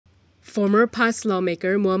Former past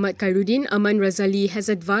lawmaker Mohd Khairuddin Aman Razali has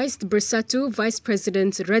advised Bersatu Vice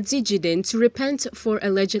President Radzi Jidin to repent for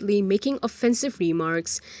allegedly making offensive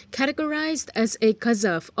remarks categorized as a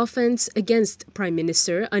qazaf offence against Prime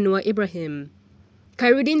Minister Anwar Ibrahim.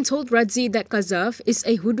 Khairuddin told Radzi that qazaf is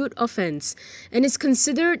a hudud offence and is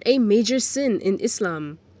considered a major sin in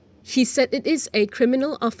Islam. He said it is a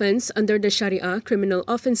criminal offence under the Sharia Criminal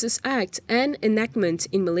Offences Act and enactment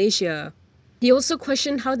in Malaysia. He also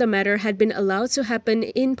questioned how the matter had been allowed to happen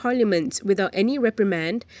in Parliament without any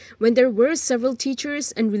reprimand when there were several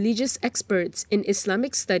teachers and religious experts in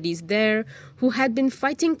Islamic studies there who had been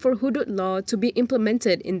fighting for hudud law to be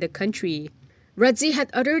implemented in the country. Radzi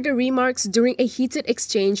had uttered the remarks during a heated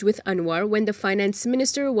exchange with Anwar when the finance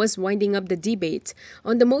minister was winding up the debate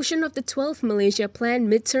on the motion of the 12th Malaysia Plan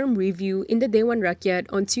Mid Term review in the Dewan Rakyat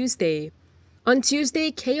on Tuesday. On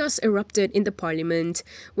Tuesday, chaos erupted in the parliament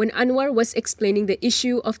when Anwar was explaining the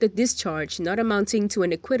issue of the discharge not amounting to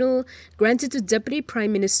an acquittal granted to Deputy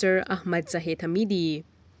Prime Minister Ahmad Zahid Hamidi.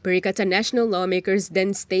 Perikatan Nasional lawmakers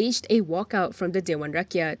then staged a walkout from the Dewan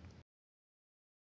Rakyat.